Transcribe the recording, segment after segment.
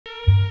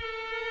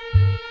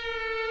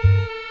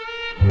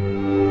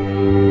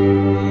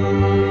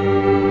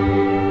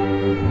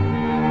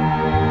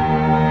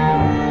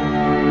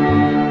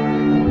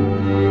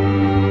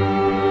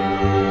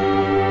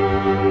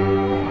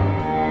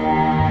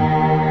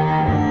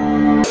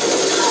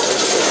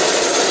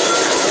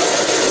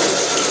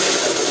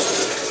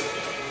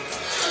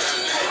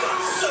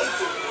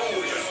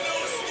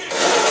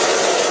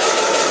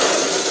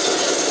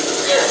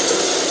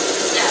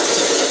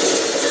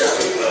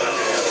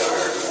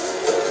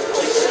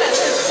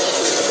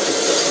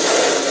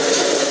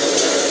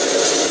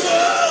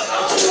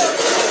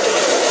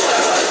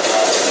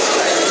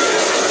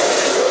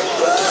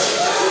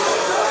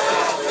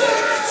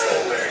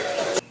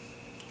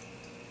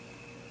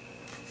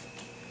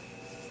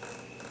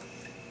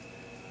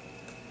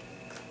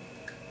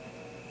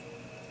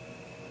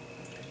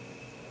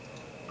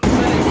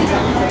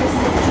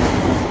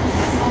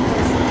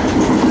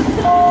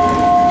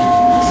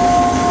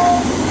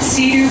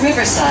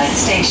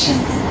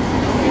directions.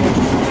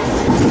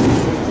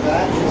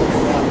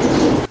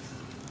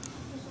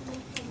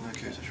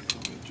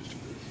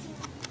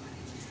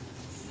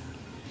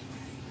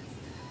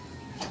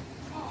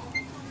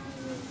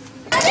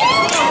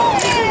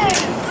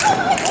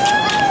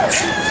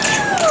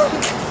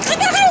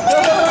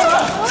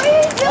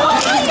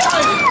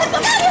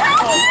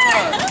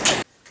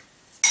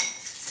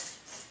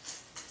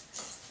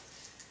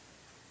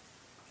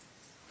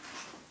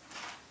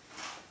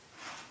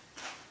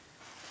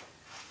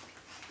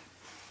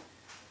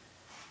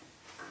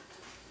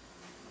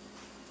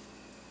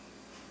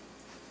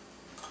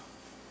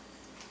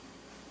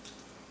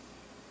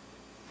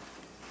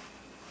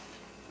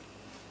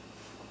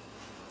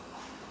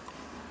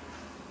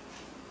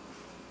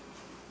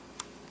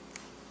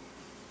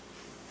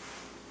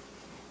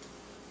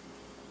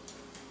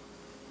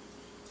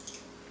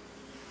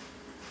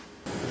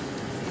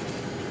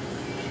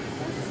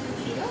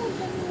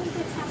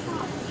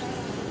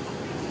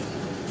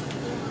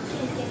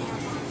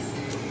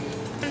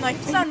 Like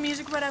sound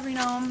music, whatever, you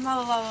know, blah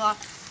blah blah blah.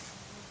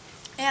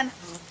 And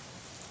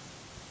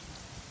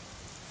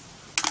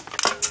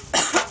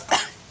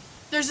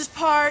there's this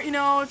part, you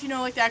know, if you know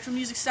like the actual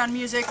music, sound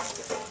music,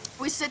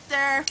 we sit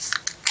there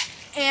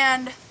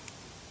and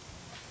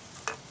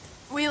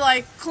we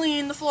like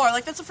clean the floor.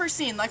 Like that's the first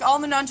scene. Like all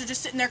the nuns are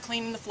just sitting there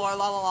cleaning the floor,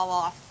 la la la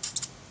la.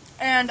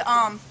 And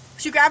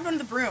she grabbed one of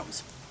the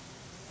brooms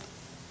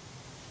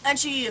and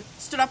she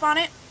stood up on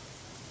it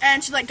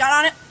and she like got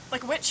on it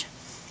like a witch.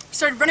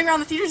 Started running around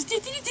the theaters.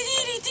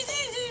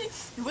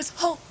 It was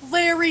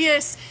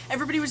hilarious.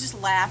 Everybody was just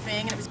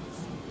laughing, and it was.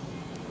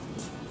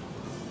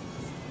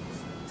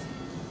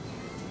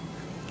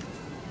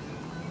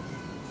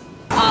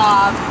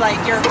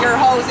 Like your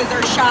hoses are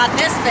shot.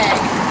 This thing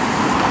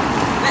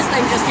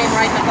just came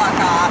right the fuck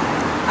off.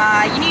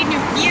 You need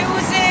new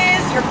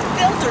fuses. Your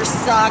filter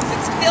sucks.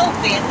 It's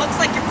filthy. It looks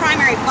like your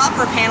primary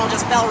buffer panel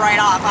just fell right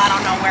off. I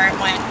don't know where it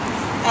went.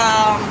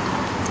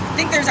 I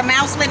think there's a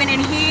mouse living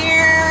in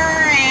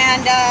here,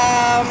 and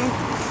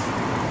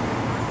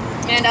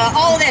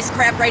all of this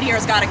crap right here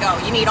has got to go.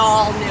 You need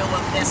all new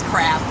of this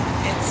crap.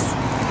 It's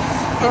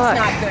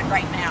not good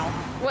right now.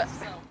 What?